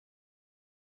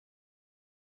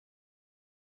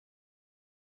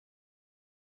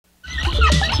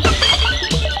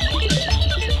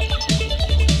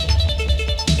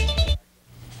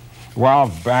while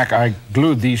back, I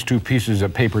glued these two pieces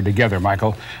of paper together,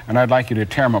 Michael, and I'd like you to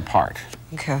tear them apart.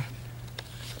 Okay.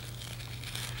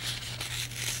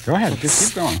 Go ahead,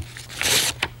 just keep going.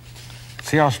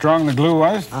 See how strong the glue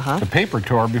was? The paper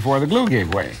tore before the glue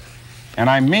gave way. And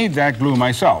I made that glue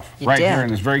myself, You right did? here in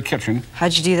this very kitchen.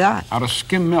 How'd you do that? Out of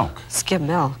skim milk. Skim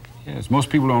milk. Yes, most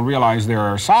people don't realize there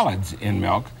are solids in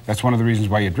milk. That's one of the reasons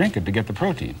why you drink it, to get the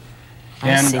protein.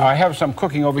 And I have some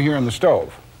cooking over here on the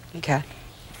stove. Okay.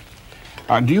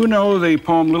 Do you know the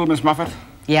poem Little Miss Muffet?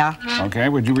 Yeah. Okay,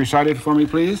 would you recite it for me,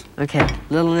 please? Okay.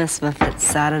 Little Miss Muffet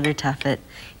sat under tuffet,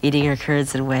 eating her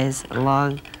curds and whey.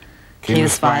 Along came a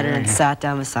spider and sat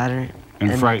down beside her.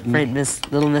 And frightened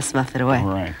Little Miss Muffet away. All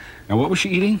right. Now, what was she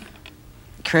eating?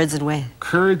 Curds and whey.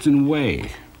 Curds and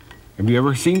whey. Have you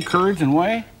ever seen curds and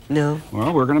whey? No.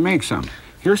 Well, we're going to make some.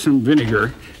 Here's some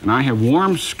vinegar, and I have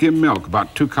warm skim milk,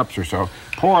 about 2 cups or so.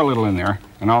 Pour a little in there,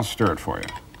 and I'll stir it for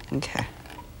you. Okay.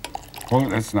 Well,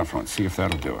 that's enough. Let's see if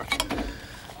that'll do it.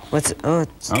 What's it? Oh,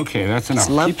 it's... Okay, that's enough. It's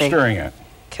lumping. Keep stirring it.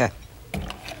 Okay.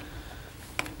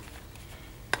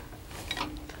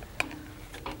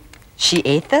 She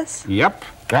ate this? Yep,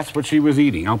 that's what she was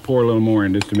eating. I'll pour a little more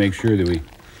in just to make sure that we...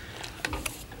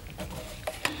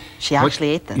 She actually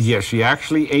ate this? Yes, she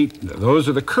actually ate. Those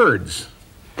are the curds.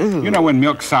 You know when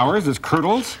milk sours, it's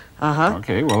curdles?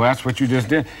 Okay, well, that's what you just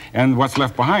did. And what's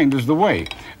left behind is the whey.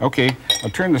 Okay, I'll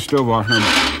turn the stove off and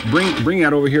bring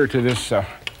that over here to this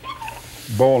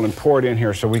bowl and pour it in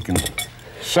here so we can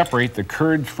separate the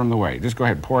curds from the whey. Just go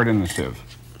ahead, pour it in the sieve.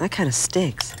 That kind of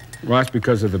stinks. Well, that's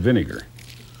because of the vinegar.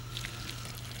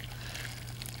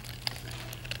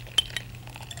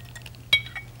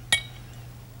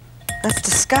 That's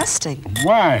disgusting.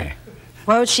 Why?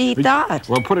 Why would she eat that?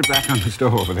 Well, put it back on the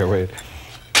stove over there, wait.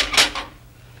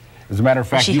 As a matter of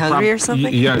fact, was she hungry or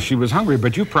something? Yeah, she was hungry,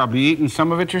 but you've probably eaten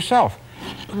some of it yourself.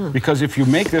 Because if you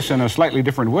make this in a slightly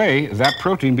different way, that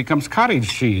protein becomes cottage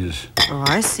cheese. Oh,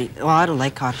 I see. Well, I don't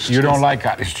like cottage cheese. You don't like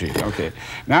cottage cheese, okay.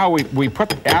 Now we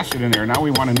put acid in there. Now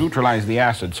we want to neutralize the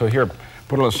acid. So here,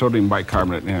 put a little sodium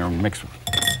bicarbonate in there and mix it.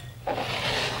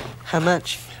 How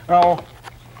much? Oh,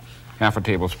 half a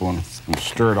tablespoon, and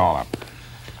stir it all up.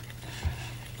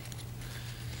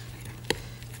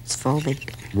 It's foaming.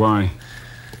 Why?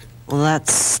 Well,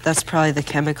 that's probably the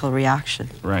chemical reaction.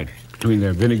 Right, between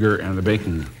the vinegar and the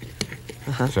baking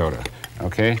soda.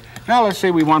 Okay. Now let's say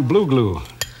we want blue glue.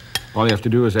 All you have to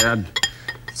do is add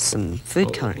some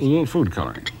food coloring. A little food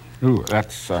coloring. Ooh,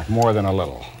 that's more than a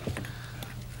little.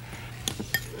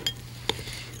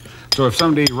 So if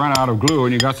someday you run out of glue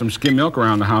and you got some skim milk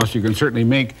around the house, you can certainly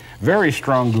make very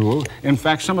strong glue. In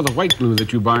fact, some of the white glue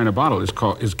that you buy in a bottle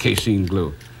is casein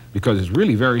glue, because it's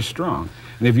really very strong.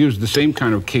 And they've used the same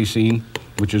kind of casein,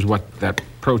 which is what that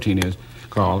protein is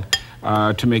called,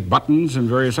 to make buttons and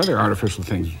various other artificial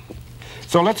things.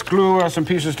 So let's glue some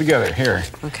pieces together. Here.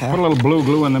 Okay. Put a little blue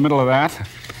glue in the middle of that.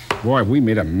 Boy, we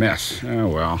made a mess. Oh,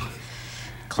 well.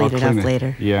 Clean it up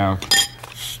later. Yeah.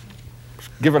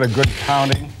 Give it a good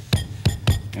pounding.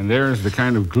 And there's the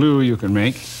kind of glue you can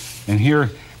make. And here,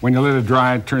 when you let it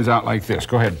dry, it turns out like this.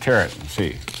 Go ahead, tear it and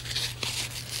see.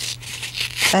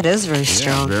 That is very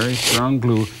strong. Yeah, very strong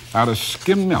glue out of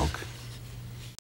skim milk.